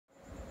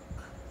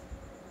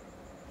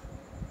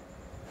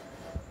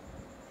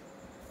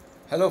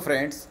Hello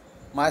friends,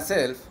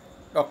 myself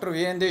Dr.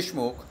 V. N.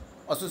 Deshmukh,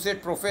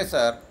 Associate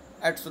Professor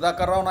at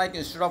Sudhakar Rao Naik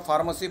Institute of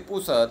Pharmacy,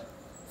 Pusat.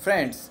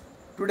 Friends,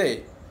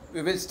 today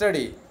we will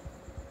study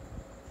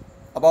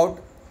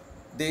about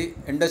the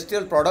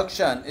industrial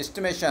production,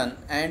 estimation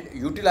and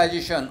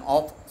utilization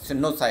of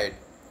Sennoside.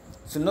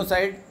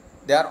 Sennoside,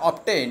 they are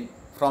obtained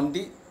from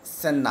the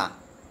Senna,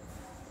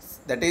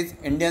 that is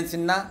Indian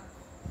Senna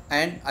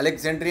and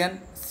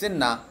Alexandrian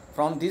Senna.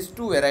 From these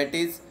two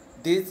varieties,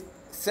 this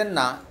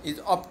Senna is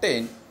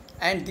obtained,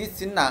 and this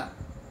Senna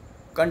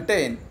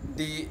contain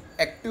the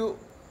active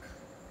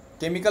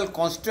chemical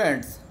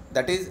constituents,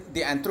 that is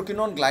the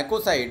anthraquinone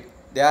glycoside.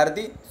 They are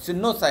the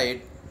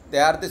Sennoside. They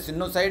are the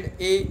Sennoside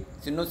A,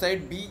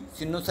 Sennoside B,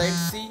 Sennoside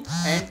C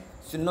and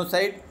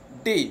Sennoside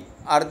D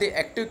are the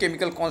active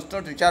chemical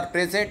constituents which are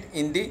present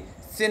in the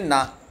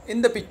Senna.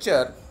 In the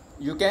picture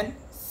you can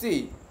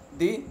see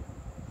the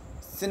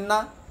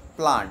Senna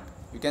plant.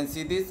 You can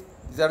see this.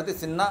 These are the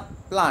Senna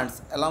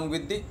plants along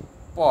with the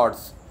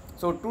pods.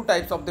 So two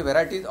types of the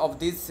varieties of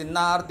these Senna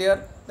are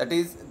there, that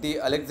is the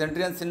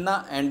Alexandrian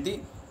Senna and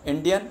the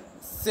Indian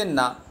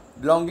Senna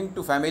belonging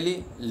to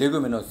family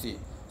Leguminosae.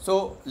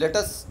 So let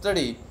us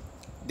study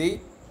the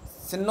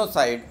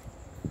Sennoside.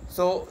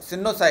 So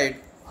Sennoside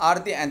are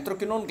the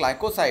anthraquinone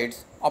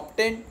glycosides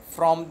obtained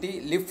from the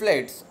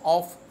leaflets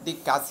of the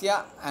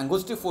Cassia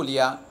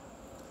angustifolia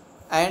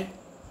and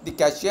the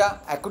Cassia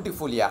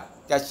acutifolia.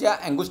 Cassia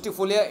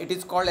angustifolia, it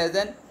is called as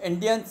an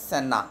Indian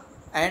Senna,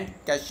 and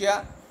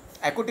Cassia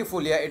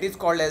acutifolia, it is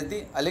called as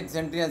the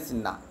Alexandrian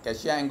Senna.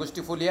 Cassia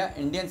angustifolia,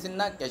 Indian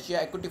Senna; Cassia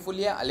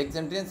acutifolia,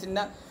 Alexandrian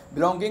Senna,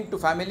 belonging to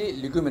family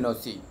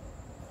Leguminosae.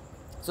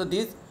 So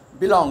these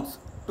belongs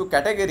to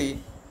category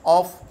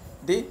of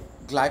the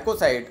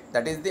glycoside,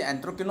 that is the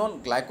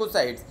anthraquinone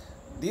glycosides.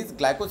 These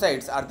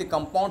glycosides are the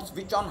compounds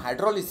which on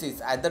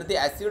hydrolysis, either the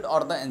acid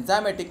or the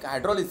enzymatic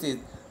hydrolysis,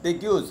 they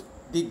gives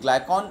the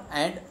glycon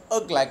and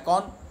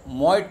aglycon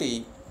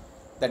moiety,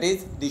 that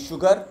is the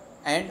sugar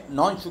and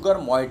non-sugar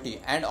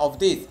moiety, and of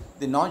this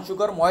the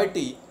non-sugar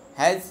moiety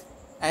has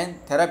an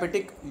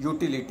therapeutic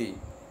utility.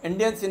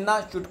 Indian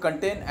Senna should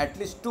contain at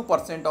least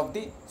 2% of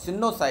the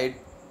Sennoside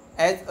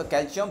as a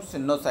calcium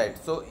Sennoside.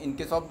 So in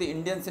case of the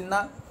Indian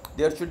Senna,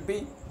 there should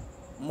be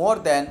more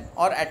than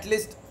or at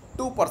least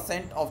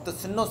 2% of the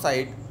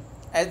Sennoside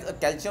as a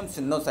calcium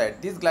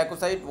Sennoside. This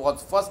glycoside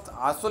was first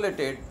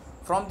isolated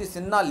from the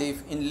Senna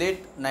leaf in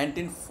late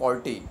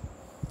 1940.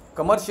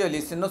 Commercially,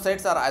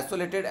 Sennosides are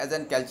isolated as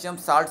an calcium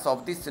salts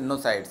of the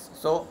Sennosides.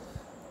 So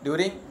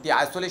during the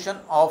isolation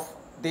of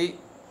the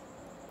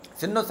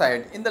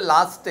Sennoside, in the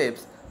last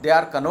steps, they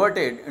are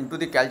converted into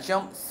the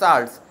calcium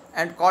salts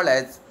and called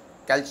as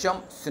calcium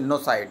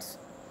Sennosides.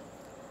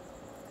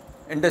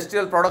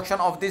 Industrial production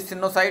of these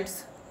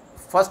Sennosides.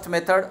 First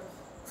method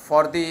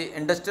for the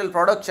industrial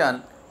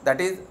production, that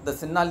is the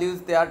Senna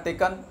leaves they are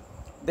taken,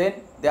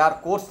 then they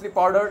are coarsely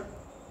powdered.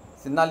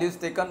 Senna leaves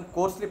taken,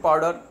 coarsely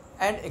powdered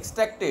and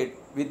extracted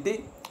with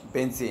the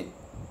benzene,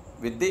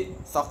 with the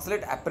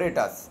Soxhlet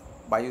apparatus.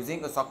 By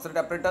using a Soxhlet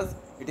apparatus,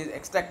 it is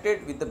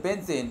extracted with the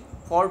benzene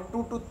for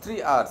 2 to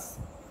 3 hours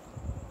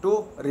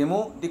to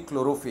remove the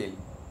chlorophyll,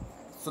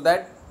 so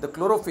that the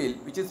chlorophyll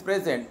which is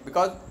present,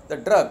 because the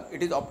drug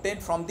it is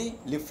obtained from the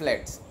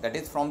leaflets, that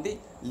is from the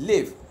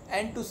leaf,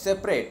 and to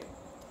separate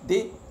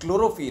the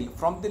chlorophyll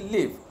from the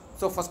leaf.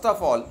 So first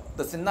of all,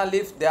 the Senna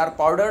leaves they are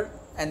powdered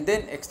and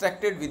then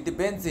extracted with the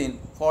benzene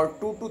for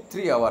 2 to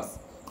 3 hours.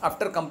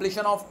 After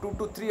completion of 2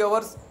 to 3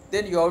 hours,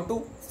 then you have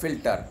to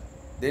filter.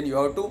 Then you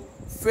have to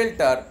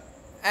filter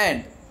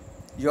and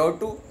you have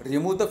to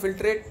remove the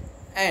filtrate,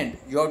 and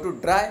you have to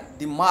dry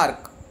the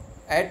mark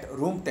at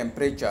room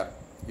temperature.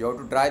 You have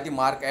to dry the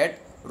mark at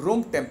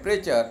room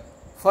temperature.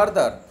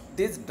 Further,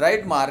 this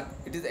dried mark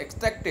it is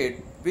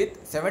extracted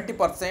with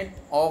 70%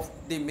 of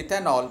the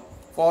methanol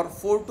for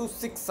 4 to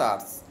 6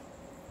 hours.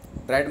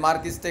 Dried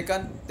mark is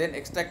taken, then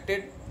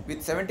extracted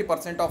with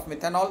 70% of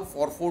methanol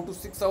for 4 to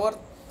 6 hours.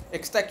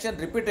 Extraction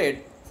repeated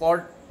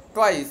for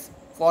twice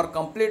for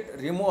complete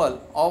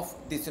removal of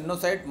the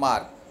Sennoside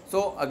mark.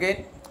 So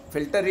again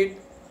filter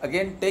it,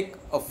 again take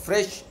a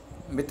fresh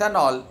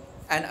methanol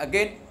and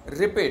again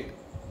repeat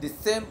the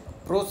same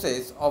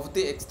process of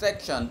the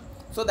extraction,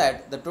 so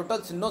that the total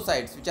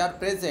Sennosides which are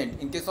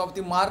present in case of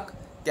the mark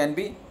can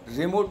be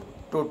removed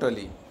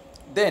totally.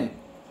 Then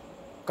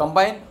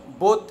combine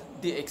both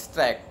the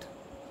extract,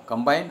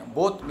 combine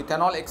both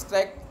methanol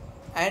extract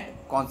and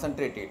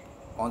concentrate it.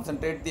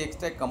 Concentrate the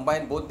extract,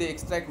 combine both the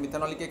extract,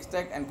 methanolic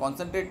extract and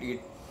concentrate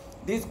it.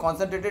 This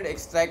concentrated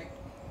extract,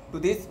 to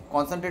this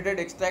concentrated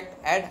extract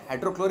add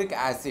hydrochloric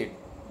acid,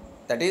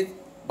 that is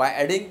by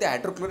adding the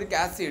hydrochloric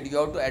acid you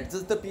have to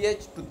adjust the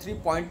pH to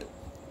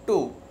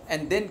 3.2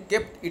 and then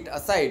kept it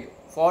aside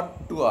for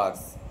 2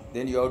 hours.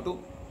 Then you have to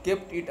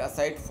kept it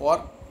aside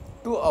for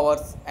 2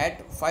 hours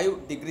at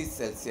 5 degrees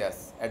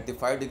Celsius. At the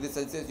 5 degrees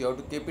Celsius you have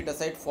to keep it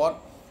aside for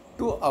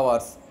 2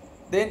 hours.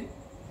 Then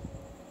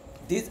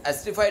this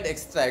acidified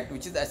extract,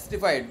 which is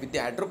acidified with the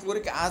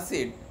hydrochloric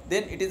acid,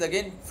 then it is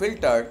again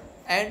filtered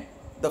and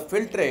the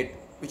filtrate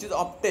which is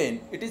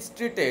obtained, it is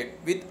treated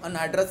with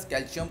anhydrous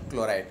calcium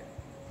chloride.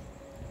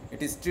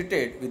 It is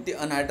treated with the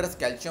anhydrous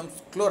calcium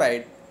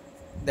chloride,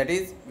 that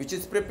is, which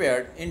is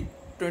prepared in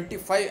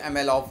 25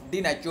 ml of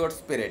denatured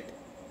spirit,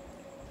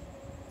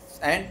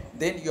 and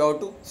then you have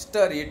to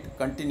stir it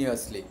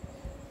continuously.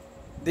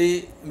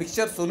 The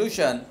mixture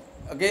solution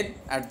again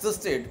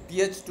adjusted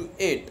pH to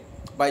 8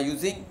 by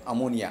using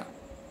ammonia.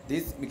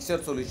 This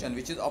mixture solution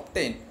which is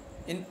obtained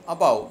in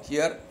above,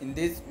 here in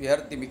this,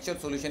 where the mixture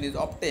solution is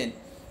obtained,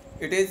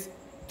 it is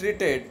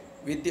treated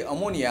with the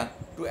ammonia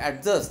to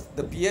adjust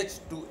the pH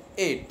to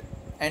 8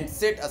 and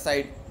set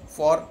aside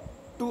for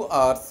 2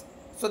 hours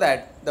so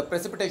that the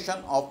precipitation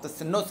of the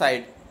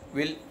Sennoside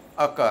will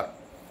occur.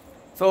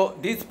 So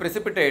this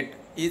precipitate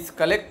is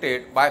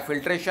collected by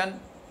filtration.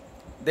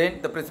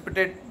 Then the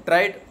precipitate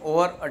dried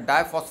over a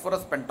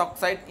diphosphorus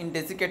pentoxide in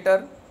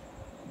desiccator.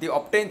 The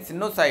obtained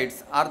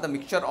Sennosides are the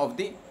mixture of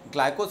the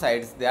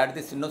glycosides. They are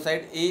the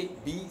Sennoside A,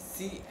 B,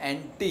 C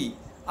and D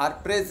are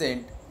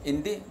present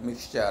in the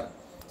mixture.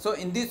 So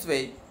in this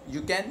way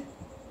you can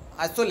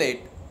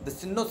isolate the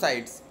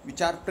Sennosides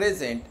which are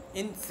present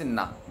in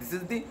Senna. This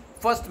is the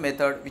first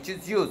method which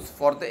is used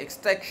for the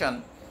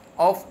extraction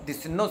of the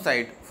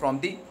Sennoside from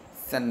the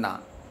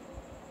Senna.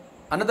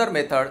 Another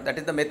method, that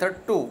is the method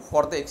 2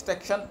 for the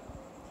extraction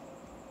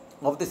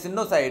of the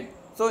Sennoside.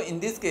 So in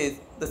this case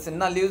the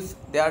Senna leaves,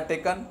 they are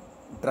taken,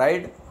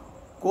 dried,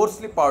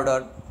 coarsely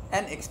powdered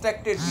and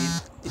extracted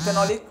with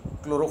ethanolic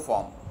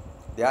chloroform.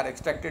 They are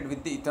extracted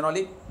with the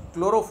ethanolic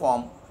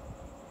chloroform.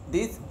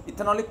 This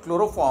ethanolic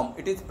chloroform,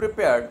 it is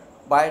prepared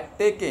by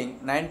taking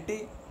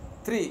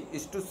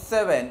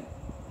 93:7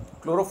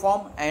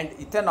 chloroform and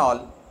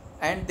ethanol,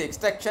 and the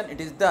extraction it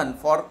is done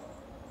for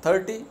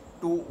 30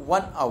 to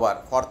 1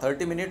 hour. For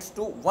 30 minutes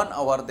to 1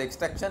 hour the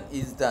extraction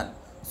is done.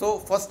 So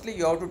firstly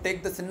you have to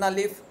take the Senna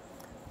leaf,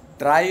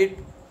 dry it,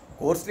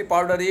 coarsely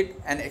powder it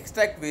and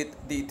extract with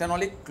the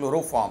ethanolic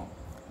chloroform.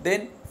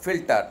 Then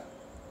filter.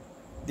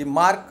 The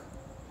mark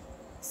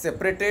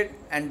separated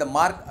and the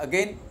mark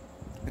again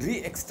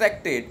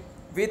re-extracted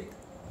with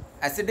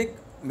acidic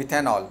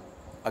methanol.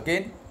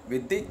 Again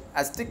with the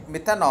acidic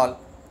methanol,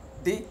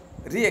 the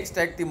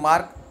re-extract the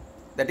mark,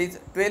 that is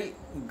 12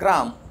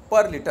 gram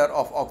per liter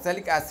of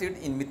oxalic acid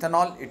in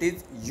methanol it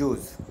is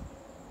used.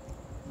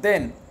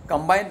 Then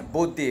combine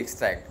both the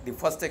extract. The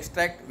first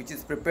extract which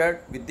is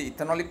prepared with the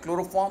ethanolic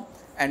chloroform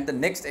and the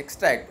next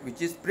extract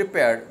which is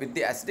prepared with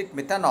the acidic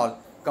methanol,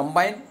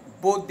 combine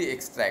both the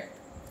extract.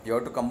 You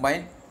have to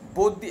combine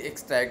both the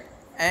extract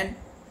and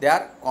they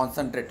are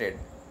concentrated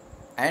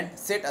and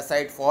set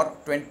aside for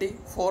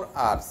 24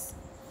 hours.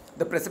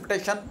 The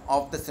precipitation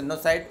of the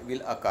Sennoside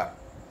will occur.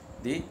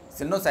 The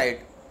Sennoside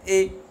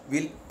A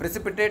will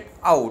precipitate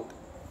out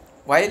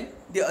while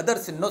the other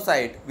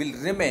Sennoside will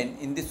remain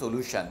in the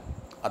solution.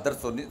 Other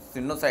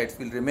Sennosides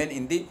will remain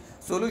in the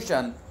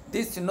solution.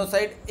 This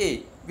Sennoside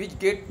A which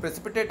get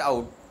precipitate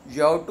out,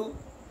 you have to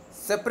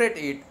separate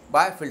it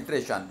by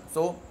filtration.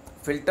 So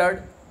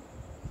filtered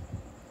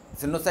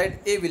Sennoside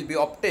A will be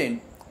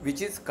obtained,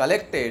 which is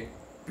collected,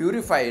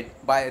 purified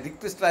by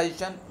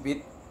recrystallization with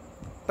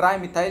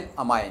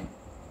trimethylamine.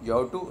 You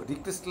have to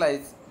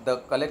recrystallize the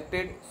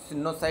collected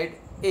Sennoside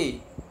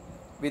A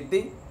with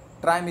the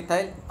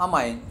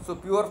trimethylamine. So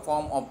pure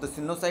form of the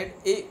Sennoside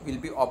A will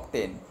be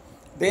obtained.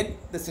 Then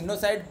the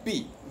Sennoside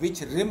B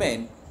which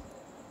remain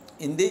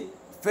in the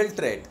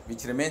filtrate,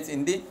 this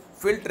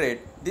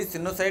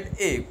Sennoside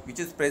A which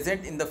is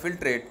present in the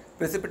filtrate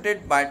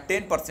precipitate by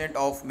 10%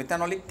 of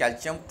methanolic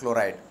calcium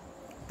chloride.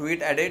 To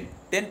it added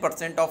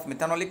 10% of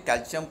methanolic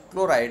calcium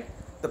chloride.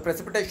 The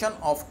precipitation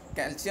of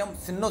calcium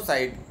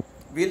Sennoside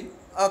will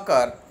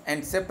occur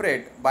and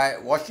separate by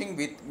washing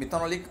with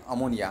methanolic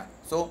ammonia.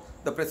 So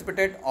the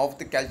precipitate of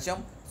the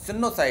calcium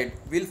Sennoside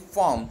will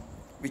form,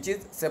 which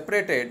is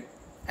separated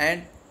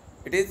and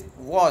it is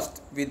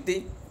washed with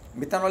the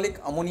methanolic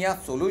ammonia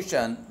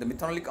solution. The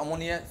methanolic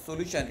ammonia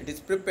solution, it is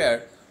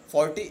prepared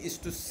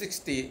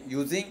 40:60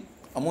 using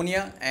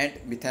ammonia and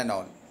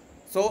methanol.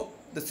 So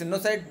the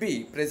Sennoside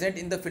B present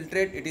in the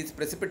filtrate, it is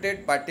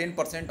precipitated by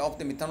 10% of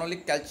the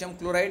methanolic calcium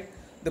chloride.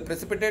 The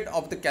precipitate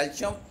of the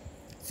calcium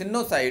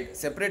Sennoside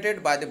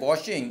separated by the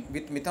washing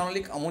with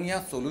methanolic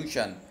ammonia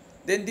solution.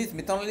 Then this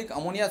methanolic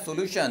ammonia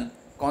solution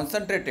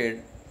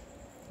concentrated,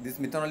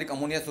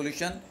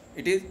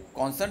 it is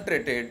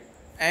concentrated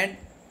and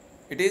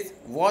it is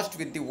washed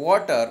with the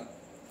water,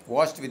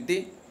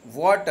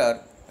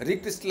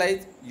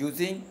 recrystallized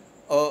using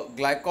a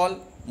glycol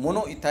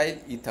monoethyl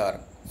ether.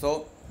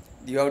 So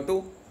you have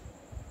to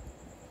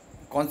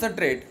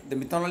concentrate the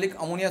methanolic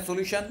ammonia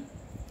solution,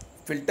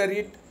 filter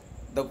it,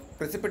 the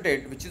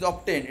precipitate which is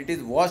obtained, it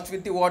is washed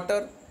with the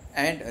water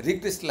and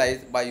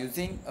recrystallized by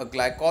using a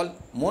glycol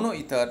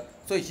monoether.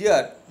 So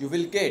here you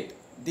will get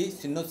the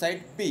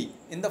Sennoside B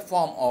in the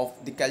form of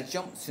the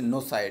calcium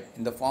Sennoside.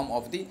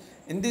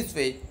 In this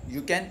way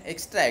you can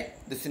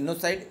extract the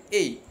Sennoside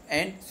A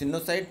and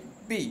Sennoside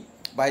B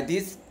by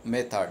this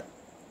method.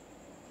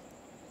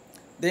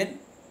 Then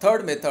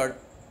third method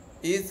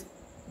is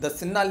the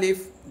senna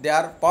leaf, they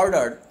are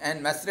powdered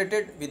and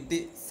macerated with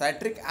the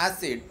citric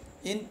acid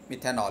in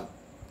methanol.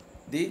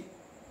 The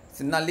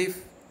senna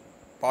leaf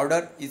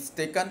powder is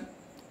taken,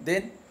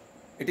 then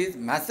it is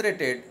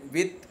macerated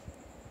with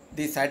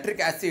the citric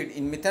acid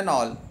in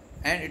methanol,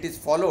 and it is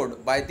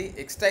followed by the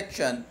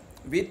extraction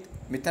with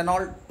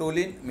methanol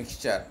toluene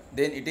mixture.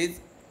 Then it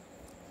is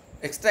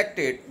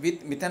extracted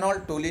with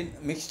methanol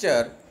toluene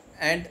mixture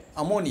and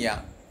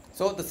ammonia.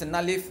 So the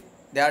senna leaf,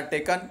 they are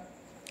taken,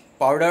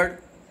 powdered,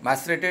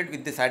 macerated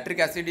with the citric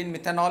acid in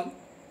methanol,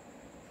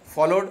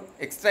 followed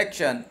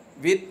extraction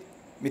with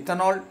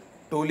methanol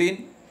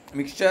toluene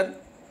mixture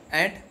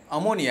and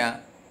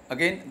ammonia.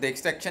 Again the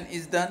extraction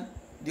is done.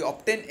 The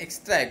obtained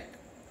extract,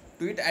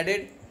 to it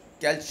added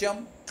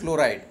calcium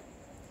chloride.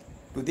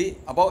 To the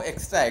above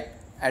extract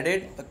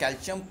added a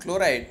calcium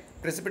chloride.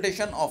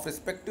 Precipitation of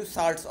respective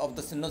salts of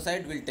the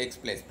Sennoside will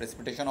take place.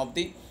 Precipitation of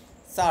the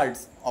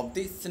salts of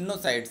the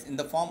Sennosides in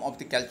the form of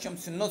the calcium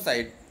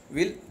Sennoside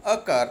will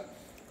occur.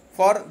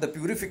 For the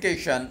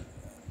purification,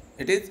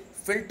 it is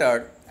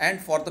filtered,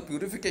 and for the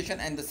purification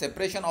and the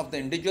separation of the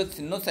individual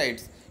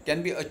Sennosides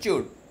can be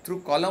achieved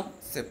through column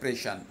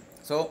separation.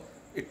 So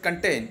it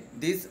contain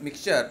this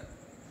mixture,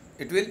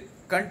 it will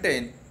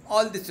contain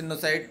all the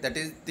Sennoside, that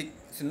is the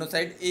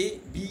Sennoside A,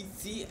 B,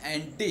 C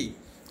and D,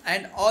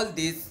 and all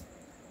these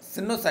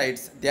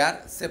Sennosides, they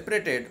are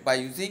separated by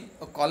using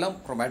a column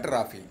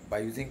chromatography. By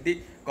using the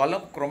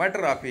column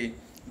chromatography,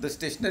 the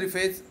stationary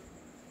phase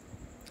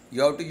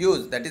you have to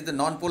use, that is the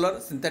non-polar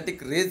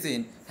synthetic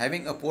resin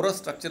having a porous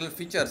structural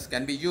features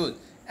can be used,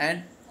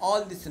 and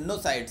all the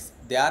Sennosides,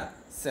 they are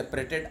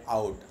separated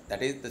out,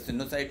 that is the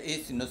Sennoside A,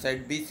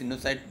 Sennoside B,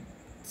 Sennoside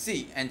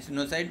C and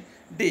Sennoside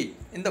D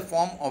in the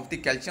form of the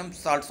calcium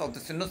salts of the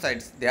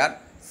Sennosides, they are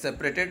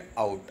separated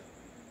out.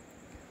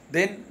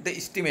 Then the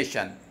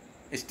estimation,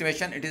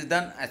 it is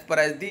done as per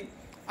as the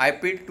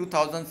IPIT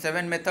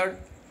 2007 method.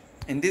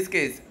 In this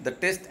case, the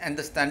test and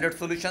the standard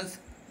solutions,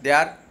 they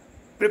are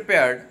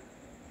prepared.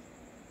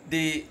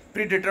 The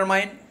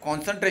predetermined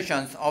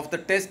concentrations of the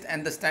test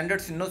and the standard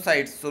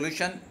Sennoside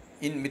solution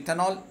in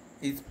methanol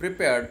is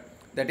prepared,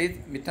 that is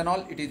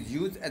methanol, it is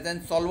used as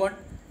an solvent,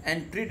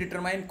 and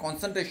predetermined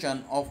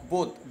concentration of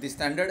both the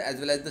standard as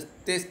well as the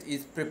test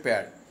is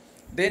prepared.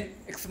 Then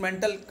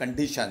experimental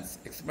conditions,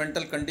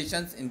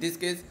 in this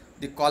case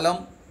the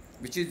column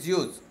which is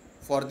used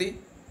for the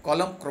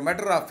column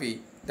chromatography,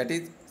 that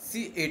is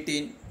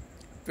C18,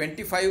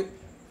 25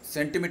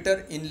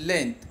 centimeter in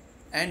length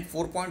and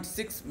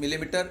 4.6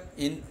 millimeter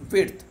in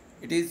width,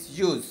 it is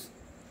used.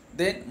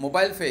 Then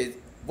mobile phase,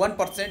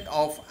 1%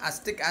 of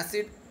acetic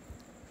acid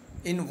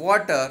in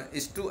water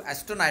is to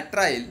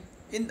acetonitrile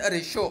in a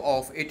ratio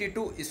of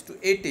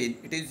 82:18,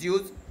 it is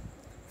used.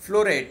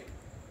 Flow rate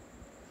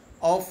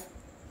of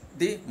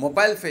the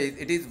mobile phase,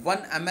 it is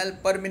 1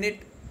 ml per minute.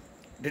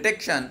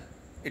 Detection,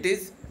 it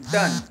is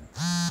done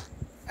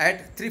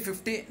at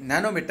 350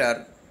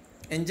 nanometer.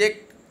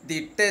 Inject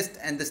the test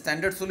and the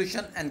standard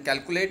solution and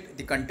calculate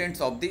the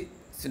contents of the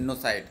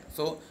Sennoside.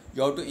 So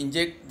you have to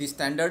inject the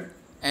standard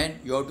and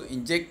you have to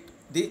inject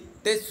the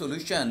test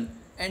solution,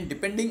 and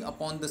depending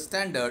upon the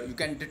standard you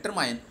can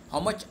determine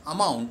how much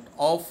amount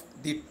of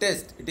the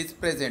test it is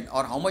present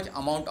or how much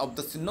amount of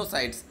the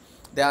Sennosides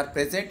they are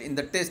present in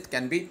the test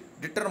can be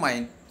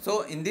determined.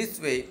 So in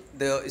this way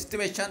the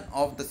estimation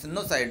of the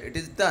Sennoside, it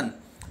is done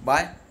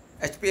by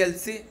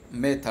HPLC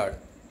method.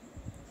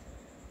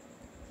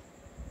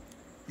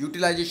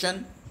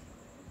 Utilization,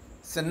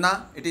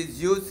 senna, it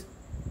is used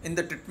in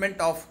the treatment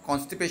of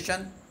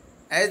constipation,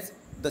 as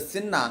the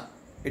senna,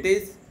 it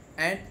is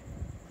an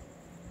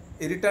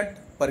irritant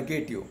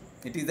purgative.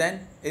 It is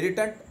an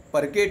irritant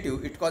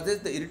purgative. It causes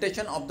the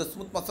irritation of the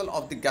smooth muscle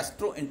of the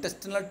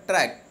gastrointestinal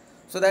tract,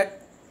 so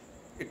that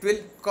it will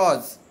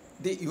cause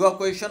the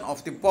evacuation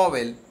of the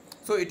bowel.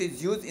 So it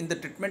is used in the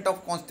treatment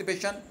of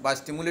constipation by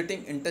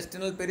stimulating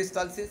intestinal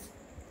peristalsis.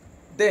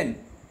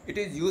 Then it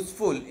is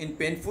useful in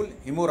painful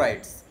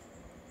hemorrhoids,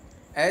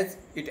 as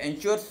it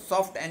ensures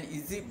soft and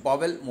easy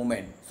bowel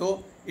movement.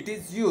 So it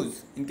is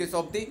used in case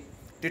of the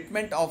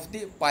treatment of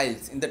the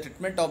piles. In the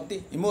treatment of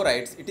the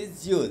hemorrhoids, it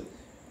is used,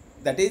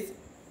 that is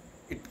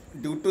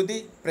due to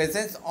the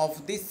presence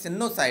of the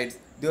Sennosides,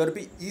 they will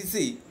be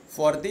easy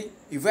for the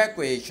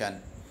evacuation.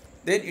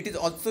 Then it is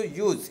also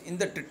used in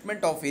the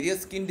treatment of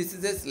various skin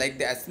diseases like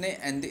the acne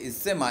and the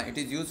eczema. It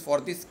is used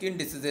for the skin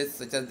diseases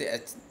such as the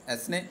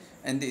acne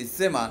and the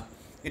eczema.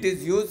 It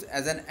is used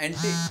as an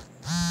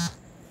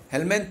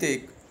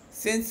anti-helminthic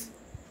since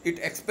it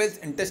expels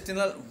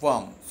intestinal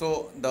worm.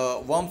 So the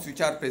worms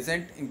which are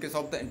present in case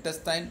of the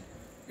intestine,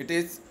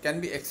 can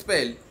be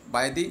expelled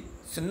by the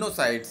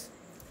Sennosides.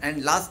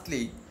 And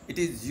lastly, it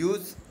is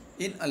used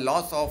in a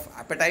loss of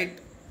appetite,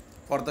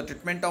 for the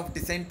treatment of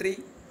dysentery,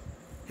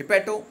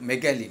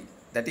 hepatomegaly,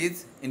 that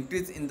is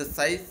increase in the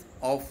size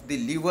of the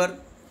liver,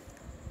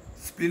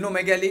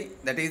 splenomegaly,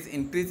 that is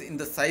increase in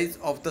the size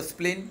of the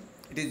spleen.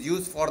 It is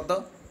used for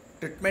the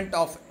treatment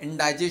of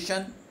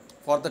indigestion,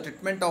 for the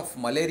treatment of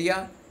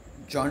malaria,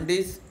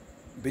 jaundice,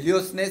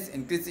 biliousness,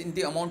 increase in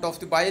the amount of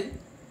the bile,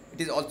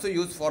 It is also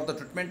used for the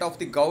treatment of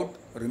the gout,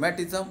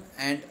 rheumatism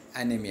and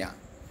anemia.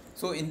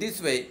 So in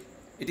this way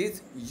it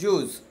is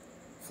used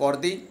for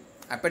the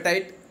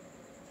appetite,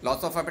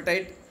 loss of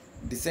appetite,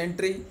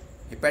 dysentery,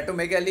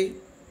 hepatomegaly,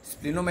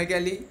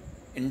 splenomegaly,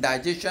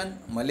 indigestion,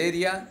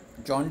 malaria,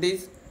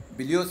 jaundice,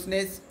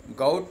 biliousness,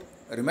 gout,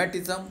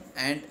 rheumatism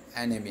and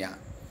anemia.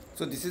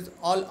 So this is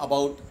all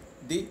about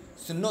the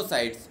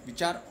Sennoside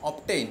which are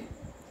obtained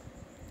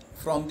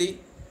from the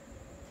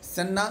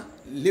Senna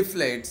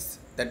leaflets,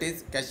 that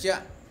is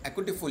Cassia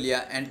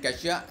acutifolia and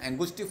Cassia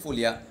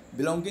angustifolia,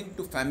 belonging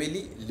to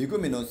family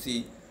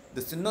Leguminosae.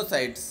 The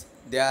Sennosides,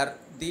 they are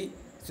the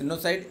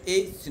Sennoside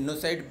A,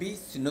 Sennoside B,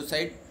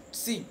 Sennoside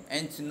C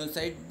and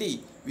Sennoside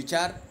D, which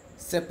are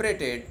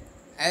separated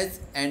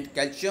as and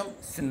calcium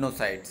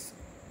Sennosides.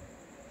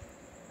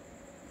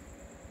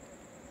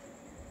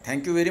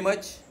 Thank you very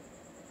much.